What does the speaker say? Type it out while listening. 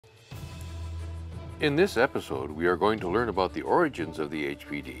In this episode, we are going to learn about the origins of the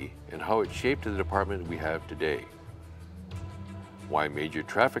HPD and how it shaped the department we have today, why major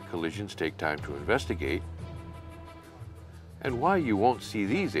traffic collisions take time to investigate, and why you won't see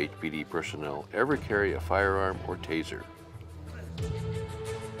these HPD personnel ever carry a firearm or taser.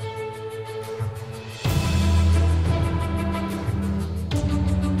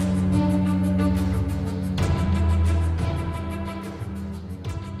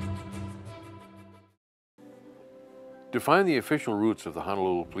 To find the official roots of the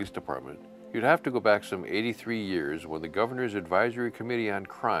Honolulu Police Department, you'd have to go back some 83 years when the Governor's Advisory Committee on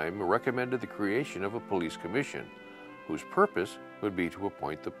Crime recommended the creation of a police commission, whose purpose would be to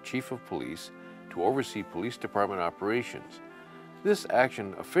appoint the Chief of Police to oversee police department operations. This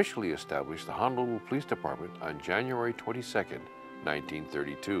action officially established the Honolulu Police Department on January 22,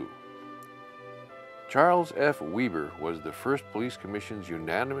 1932. Charles F. Weber was the first Police Commission's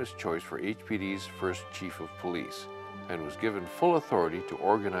unanimous choice for HPD's first Chief of Police, and was given full authority to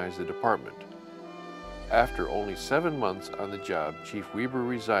organize the department. After only 7 months on the job, Chief Weber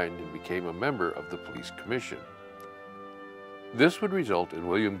resigned and became a member of the Police Commission. This would result in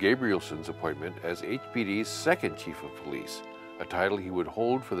William Gabrielson's appointment as HPD's second Chief of Police, a title he would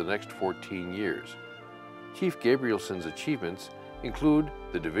hold for the next 14 years. Chief Gabrielson's achievements include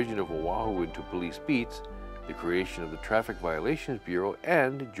the division of Oahu into police beats, the creation of the Traffic Violations Bureau,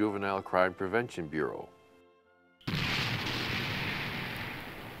 and Juvenile Crime Prevention Bureau.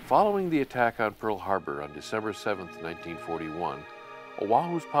 Following the attack on Pearl Harbor on December 7, 1941,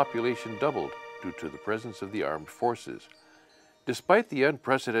 Oahu's population doubled due to the presence of the armed forces. Despite the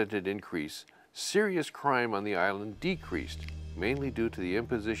unprecedented increase, serious crime on the island decreased, mainly due to the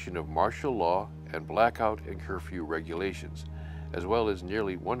imposition of martial law and blackout and curfew regulations, as well as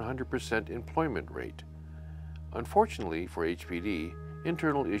nearly 100% employment rate. Unfortunately for HPD,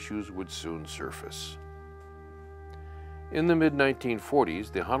 internal issues would soon surface. In the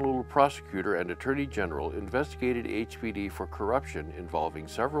mid-1940s, the Honolulu prosecutor and attorney general investigated HPD for corruption involving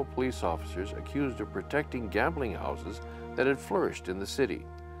several police officers accused of protecting gambling houses that had flourished in the city.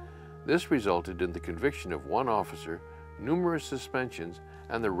 This resulted in the conviction of one officer, numerous suspensions,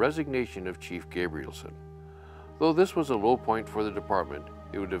 and the resignation of Chief Gabrielson. Though this was a low point for the department,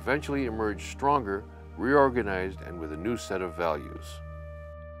 it would eventually emerge stronger, reorganized, and with a new set of values.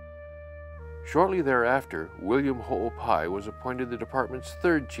 Shortly thereafter, William Ho'opai was appointed the department's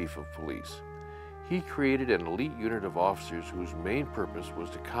third Chief of Police. He created an elite unit of officers whose main purpose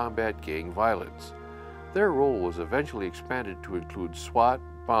was to combat gang violence. Their role was eventually expanded to include SWAT,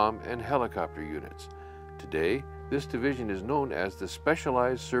 bomb, and helicopter units. Today, this division is known as the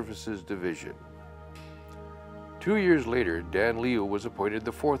Specialized Services Division. 2 years later, Dan Liu was appointed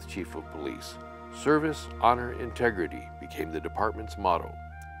the fourth Chief of Police. Service, honor, integrity became the department's motto.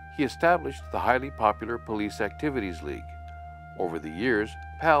 He established the highly popular Police Activities League. Over the years,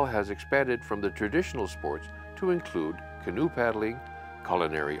 PAL has expanded from the traditional sports to include canoe paddling,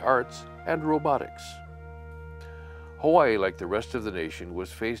 culinary arts, and robotics. Hawaii, like the rest of the nation, was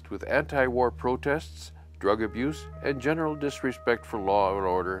faced with anti-war protests, drug abuse, and general disrespect for law and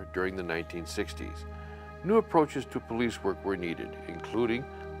order during the 1960s. New approaches to police work were needed, including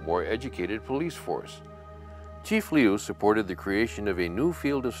a more educated police force. Chief Liu supported the creation of a new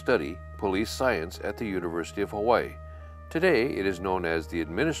field of study, police science, at the University of Hawaii. Today, it is known as the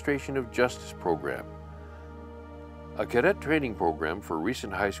Administration of Justice Program. A cadet training program for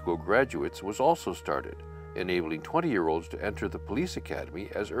recent high school graduates was also started, enabling 20-year-olds to enter the police academy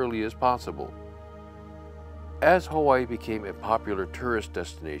as early as possible. As Hawaii became a popular tourist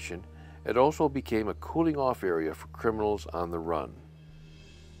destination, it also became a cooling-off area for criminals on the run.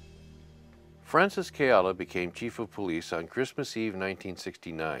 Francis Kealoha became Chief of Police on Christmas Eve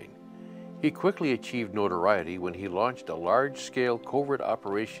 1969. He quickly achieved notoriety when he launched a large-scale covert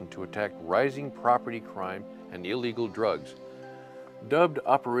operation to attack rising property crime and illegal drugs. Dubbed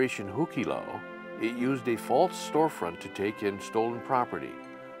Operation Hukilao, it used a false storefront to take in stolen property.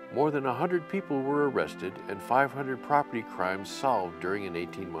 More than 100 people were arrested and 500 property crimes solved during an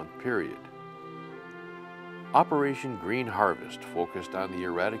 18-month period. Operation Green Harvest focused on the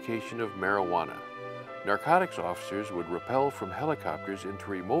eradication of marijuana. Narcotics officers would rappel from helicopters into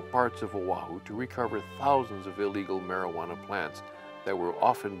remote parts of Oahu to recover thousands of illegal marijuana plants that were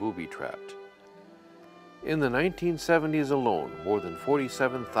often booby-trapped. In the 1970s alone, more than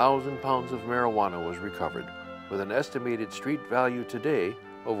 47,000 pounds of marijuana was recovered, with an estimated street value today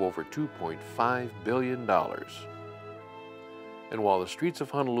of over $2.5 billion. And while the streets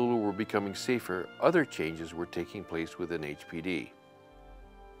of Honolulu were becoming safer, other changes were taking place within HPD.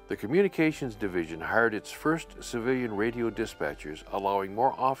 The Communications Division hired its first civilian radio dispatchers, allowing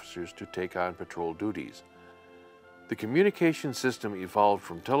more officers to take on patrol duties. The communication system evolved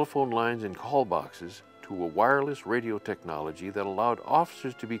from telephone lines and call boxes to a wireless radio technology that allowed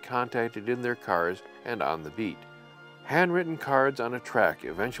officers to be contacted in their cars and on the beat. Handwritten cards on a track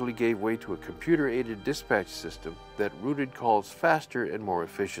eventually gave way to a computer-aided dispatch system that routed calls faster and more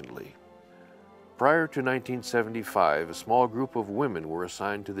efficiently. Prior to 1975, a small group of women were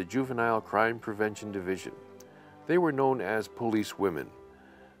assigned to the Juvenile Crime Prevention Division. They were known as police women.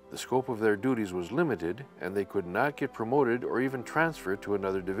 The scope of their duties was limited, and they could not get promoted or even transferred to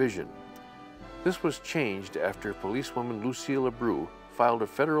another division. This was changed after policewoman Lucille Abreu filed a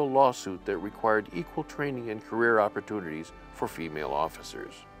federal lawsuit that required equal training and career opportunities for female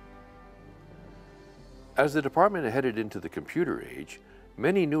officers. As the department headed into the computer age,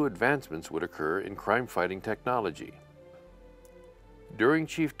 many new advancements would occur in crime-fighting technology. During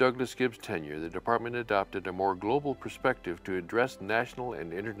Chief Douglas Gibbs' tenure, the department adopted a more global perspective to address national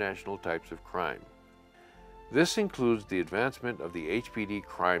and international types of crime. This includes the advancement of the HPD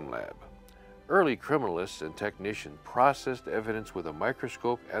Crime Lab. Early criminalists and technicians processed evidence with a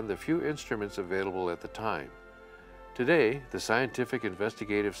microscope and the few instruments available at the time. Today, the Scientific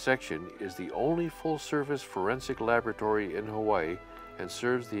Investigative Section is the only full-service forensic laboratory in Hawaii and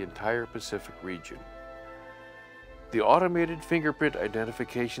serves the entire Pacific region. The automated fingerprint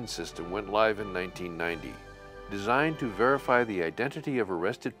identification system went live in 1990. Designed to verify the identity of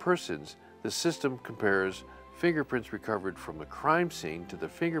arrested persons, the system compares fingerprints recovered from the crime scene to the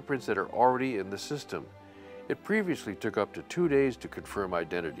fingerprints that are already in the system. It previously took up to 2 days to confirm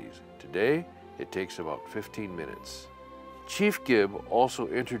identities. Today, it takes about 15 minutes. Chief Gibb also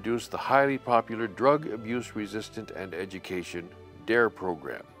introduced the highly popular Drug Abuse Resistant and Education DARE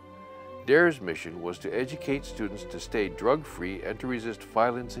program. DARE's mission was to educate students to stay drug-free and to resist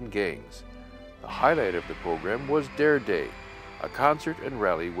violence in gangs. The highlight of the program was DARE Day, a concert and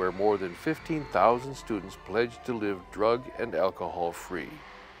rally where more than 15,000 students pledged to live drug and alcohol-free.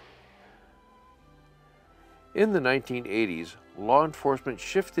 In the 1980s, law enforcement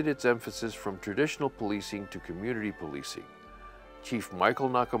shifted its emphasis from traditional policing to community policing. Chief Michael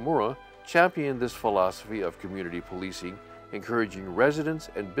Nakamura championed this philosophy of community policing, encouraging residents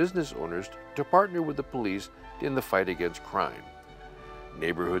and business owners to partner with the police in the fight against crime.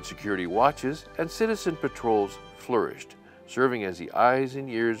 Neighborhood security watches and citizen patrols flourished, serving as the eyes and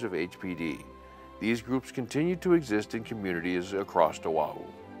ears of HPD. These groups continue to exist in communities across Oahu.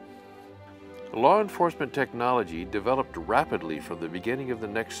 Law enforcement technology developed rapidly from the beginning of the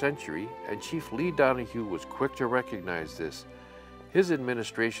next century, and Chief Lee Donahue was quick to recognize this. His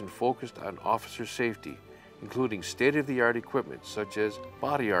administration focused on officer safety, including state-of-the-art equipment such as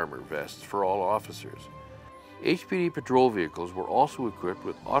body armor vests for all officers. HPD patrol vehicles were also equipped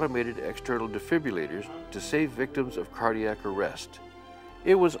with automated external defibrillators to save victims of cardiac arrest.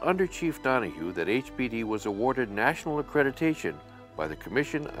 It was under Chief Donahue that HPD was awarded national accreditation by the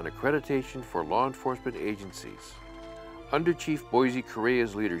Commission on Accreditation for Law Enforcement Agencies. Under Chief Boise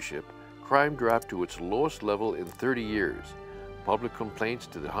Correa's leadership, crime dropped to its lowest level in 30 years. Public complaints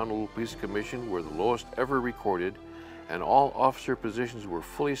to the Honolulu Police Commission were the lowest ever recorded, and all officer positions were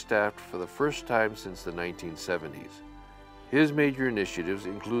fully staffed for the first time since the 1970s. His major initiatives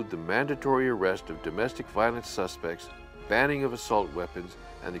include the mandatory arrest of domestic violence suspects, banning of assault weapons,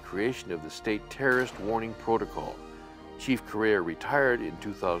 and the creation of the State Terrorist Warning Protocol. Chief Correa retired in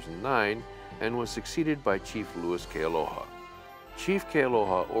 2009 and was succeeded by Chief Louis Kealoha. Chief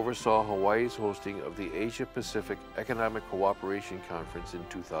Kealoha oversaw Hawaii's hosting of the Asia-Pacific Economic Cooperation Conference in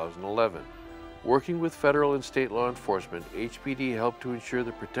 2011. Working with federal and state law enforcement, HPD helped to ensure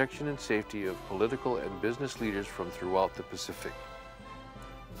the protection and safety of political and business leaders from throughout the Pacific.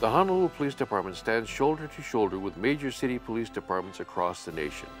 The Honolulu Police Department stands shoulder to shoulder with major city police departments across the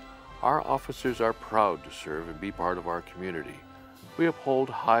nation. Our officers are proud to serve and be part of our community. We uphold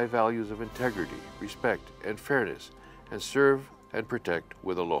high values of integrity, respect, and fairness, and serve and protect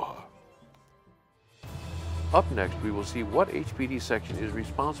with aloha. Up next, we will see what HPD section is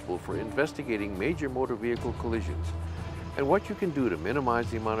responsible for investigating major motor vehicle collisions and what you can do to minimize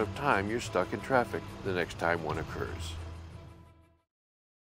the amount of time you're stuck in traffic the next time one occurs.